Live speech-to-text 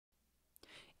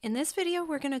In this video,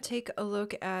 we're going to take a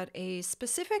look at a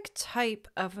specific type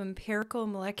of empirical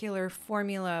molecular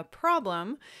formula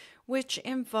problem, which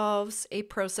involves a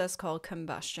process called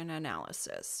combustion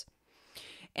analysis.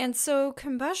 And so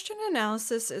combustion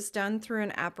analysis is done through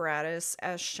an apparatus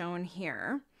as shown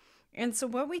here. And so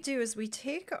what we do is we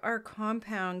take our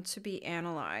compound to be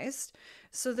analyzed.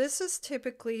 So this is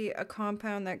typically a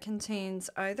compound that contains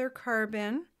either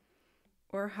carbon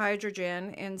or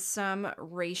hydrogen in some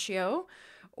ratio,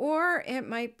 or it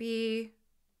might be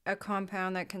a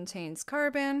compound that contains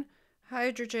carbon,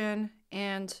 hydrogen,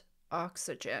 and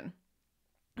oxygen.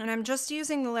 And I'm just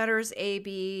using the letters A,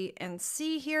 B, and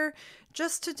C here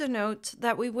just to denote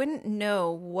that we wouldn't know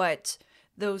what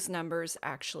those numbers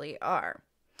actually are.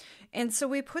 And so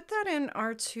we put that in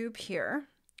our tube here.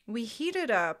 We heat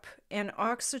it up, and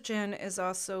oxygen is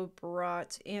also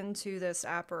brought into this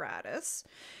apparatus.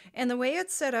 And the way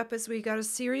it's set up is we got a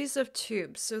series of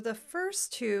tubes. So the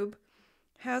first tube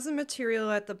has a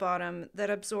material at the bottom that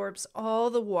absorbs all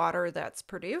the water that's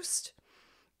produced.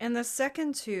 And the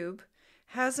second tube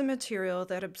has a material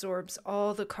that absorbs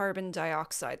all the carbon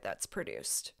dioxide that's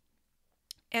produced.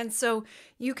 And so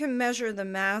you can measure the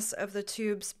mass of the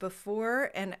tubes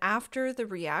before and after the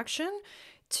reaction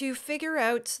to figure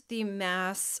out the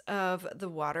mass of the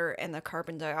water and the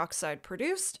carbon dioxide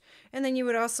produced. And then you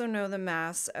would also know the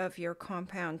mass of your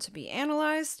compound to be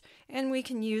analyzed. And we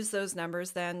can use those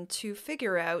numbers then to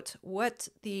figure out what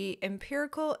the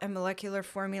empirical and molecular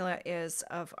formula is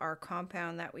of our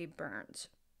compound that we burned.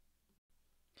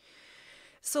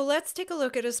 So let's take a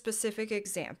look at a specific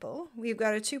example. We've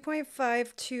got a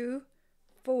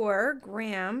 2.524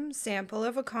 gram sample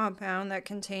of a compound that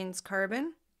contains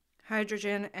carbon,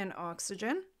 hydrogen, and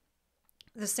oxygen.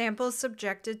 The sample is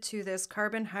subjected to this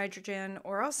carbon, hydrogen,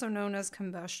 or also known as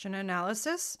combustion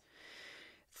analysis.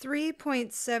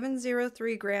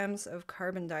 3.703 grams of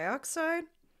carbon dioxide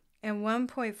and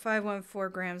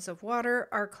 1.514 grams of water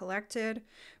are collected.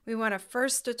 We want to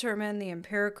first determine the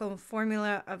empirical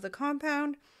formula of the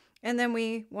compound, and then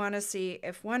we want to see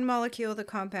if one molecule of the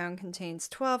compound contains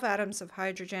 12 atoms of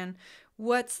hydrogen,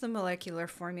 what's the molecular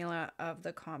formula of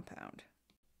the compound?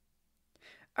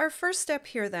 Our first step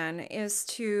here then is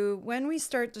to, when we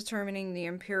start determining the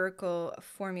empirical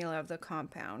formula of the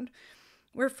compound,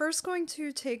 we're first going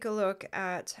to take a look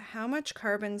at how much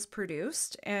carbon's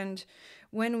produced. And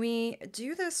when we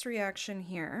do this reaction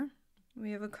here,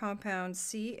 we have a compound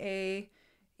CaHbOC.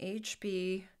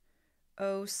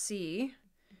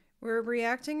 We're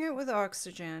reacting it with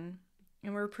oxygen,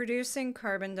 and we're producing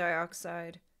carbon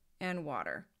dioxide and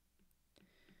water.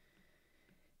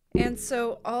 And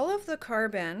so all of the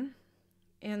carbon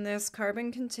in this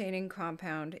carbon-containing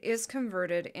compound is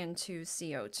converted into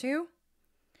CO2.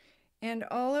 And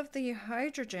all of the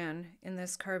hydrogen in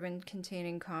this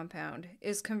carbon-containing compound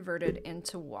is converted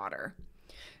into water.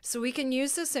 So we can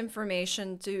use this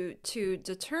information to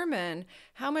determine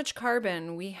how much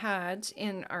carbon we had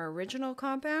in our original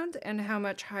compound and how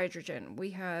much hydrogen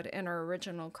we had in our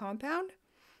original compound.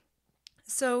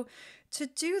 So to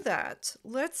do that,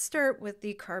 let's start with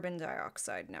the carbon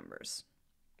dioxide numbers.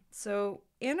 So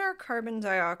in our carbon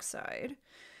dioxide,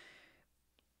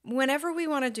 whenever we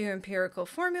want to do empirical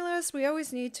formulas, we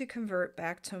always need to convert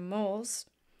back to moles.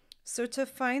 So to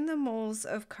find the moles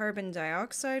of carbon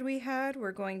dioxide we had,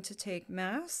 we're going to take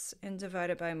mass and divide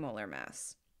it by molar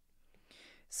mass.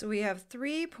 So we have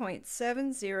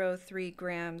 3.703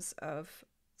 grams of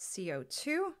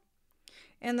CO2,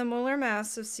 and the molar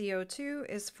mass of CO2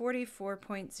 is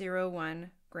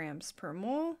 44.01 grams per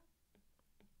mole.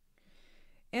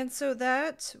 And so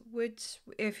that would,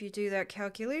 if you do that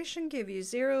calculation, give you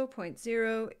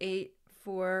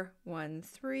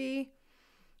 0.08413.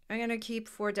 I'm going to keep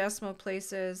 4 decimal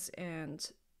places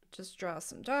and just draw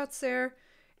some dots there.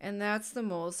 And that's the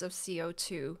moles of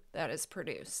CO2 that is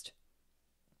produced.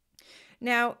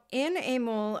 Now, in a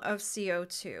mole of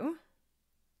CO2,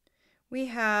 we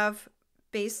have,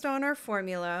 based on our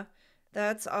formula,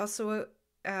 that's also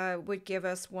would give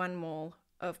us 1 mole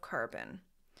of carbon.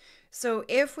 So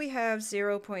if we have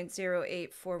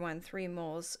 0.08413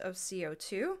 moles of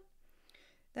CO2,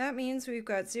 that means we've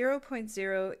got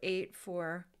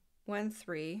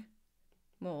 0.08413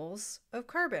 moles of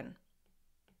carbon.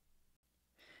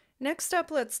 Next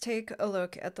up, let's take a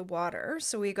look at the water.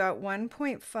 So we got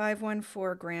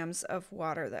 1.514 grams of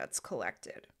water that's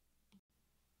collected.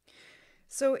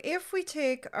 So if we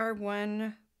take our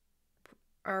water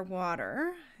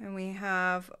and we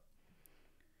have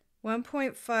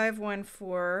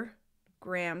 1.514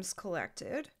 grams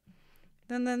collected,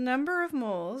 then the number of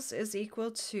moles is equal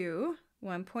to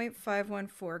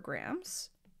 1.514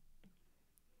 grams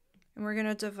And we're going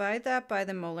to divide that by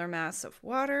the molar mass of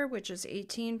water, which is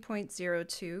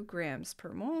 18.02 grams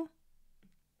per mole.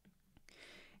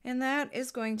 And that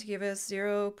is going to give us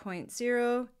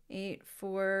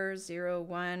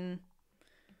 0.08401.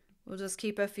 We'll just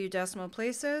keep a few decimal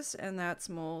places, and that's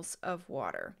moles of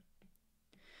water.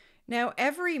 Now,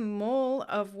 every mole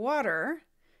of water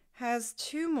has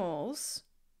 2 moles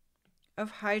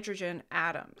of hydrogen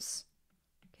atoms.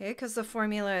 Okay, because the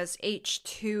formula is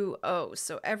H2O.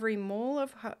 So every mole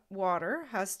of water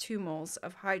has 2 moles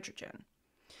of hydrogen.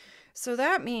 So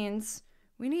that means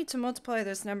we need to multiply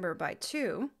this number by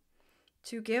 2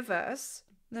 to give us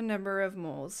the number of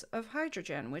moles of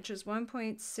hydrogen, which is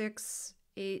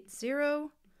 1.680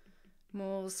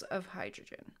 moles of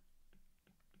hydrogen.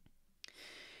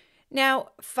 Now,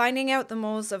 finding out the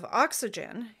moles of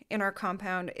oxygen in our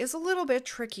compound is a little bit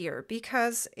trickier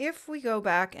because if we go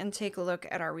back and take a look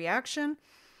at our reaction,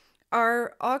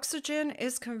 our oxygen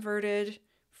is converted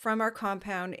from our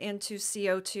compound into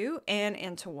CO2 and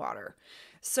into water.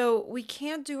 So we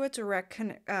can't do a direct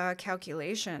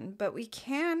calculation, but we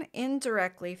can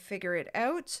indirectly figure it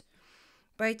out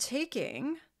by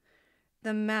taking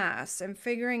the mass and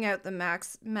figuring out the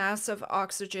mass of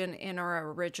oxygen in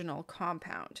our original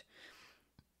compound.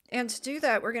 And to do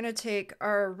that, we're going to take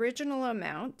our original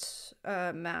mass,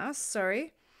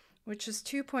 which is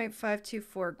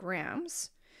 2.524 grams,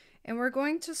 and we're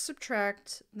going to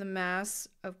subtract the mass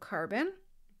of carbon,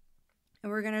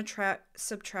 and we're going to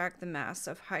subtract the mass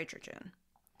of hydrogen.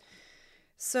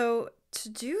 So to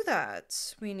do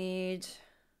that, we need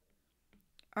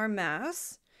our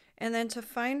mass, and then to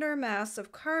find our mass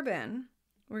of carbon,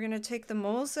 we're going to take the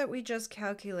moles that we just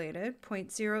calculated,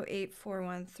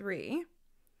 0.08413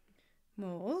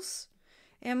 moles,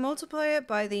 and multiply it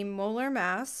by the molar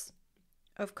mass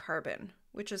of carbon,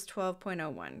 which is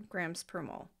 12.01 grams per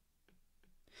mole.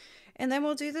 And then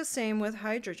we'll do the same with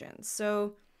hydrogen.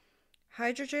 So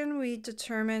hydrogen, we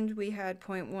determined we had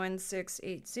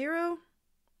 0.1680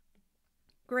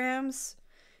 grams,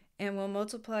 and we'll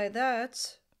multiply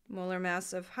that molar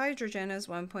mass of hydrogen as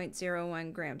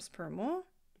 1.01 grams per mole.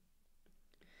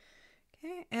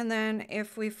 Okay, and then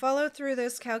if we follow through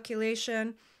this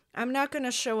calculation, I'm not going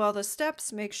to show all the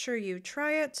steps, make sure you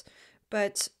try it,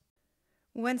 but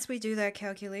once we do that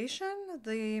calculation,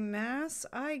 the mass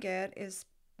I get is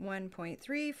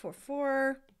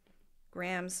 1.344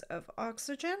 grams of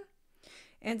oxygen.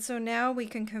 And so now we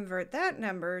can convert that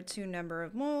number to number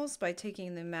of moles by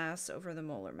taking the mass over the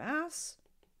molar mass.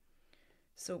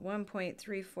 So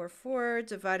 1.344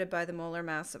 divided by the molar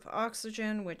mass of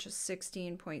oxygen, which is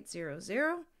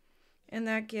 16.00. And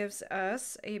that gives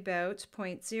us about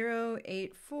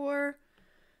 0.084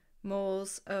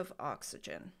 moles of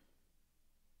oxygen.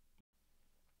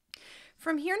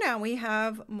 From here now we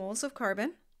have moles of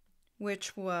carbon,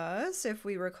 which was, if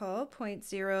we recall,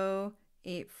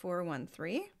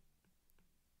 0.08413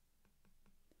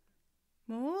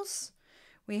 moles.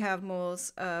 We have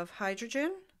moles of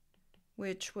hydrogen,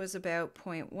 which was about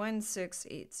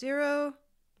 0.1680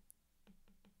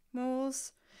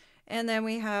 moles. And then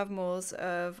we have moles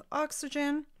of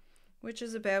oxygen, which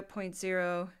is about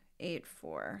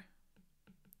 0.084.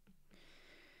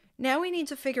 Now we need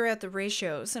to figure out the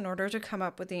ratios in order to come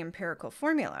up with the empirical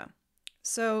formula.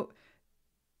 So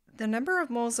the number of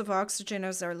moles of oxygen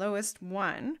is our lowest,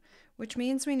 1, which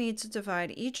means we need to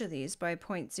divide each of these by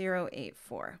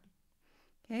 0.084.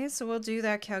 Okay, so we'll do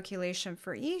that calculation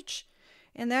for each,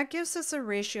 and that gives us a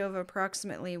ratio of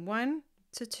approximately 1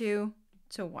 to 2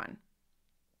 to 1.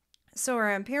 So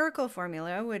our empirical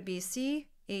formula would be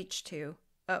CH2O.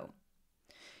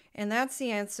 And that's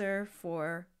the answer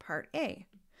for part A.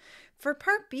 For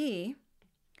part B,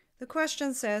 the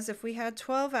question says if we had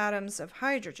 12 atoms of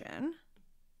hydrogen,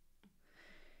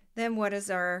 then what is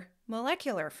our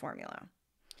molecular formula?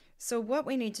 So what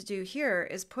we need to do here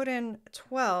is put in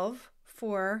 12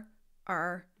 for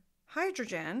our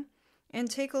hydrogen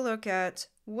and take a look at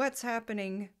what's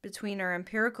happening between our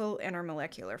empirical and our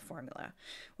molecular formula.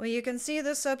 Well, you can see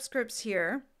the subscripts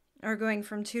here are going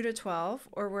from 2 to 12,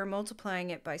 or we're multiplying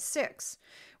it by 6,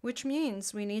 which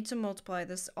means we need to multiply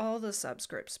all the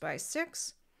subscripts by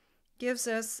 6, gives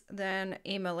us then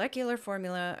a molecular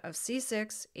formula of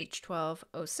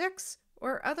C6H12O6,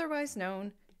 or otherwise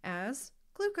known as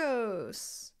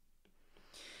glucose.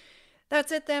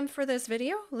 That's it then for this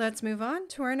video. Let's move on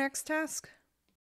to our next task.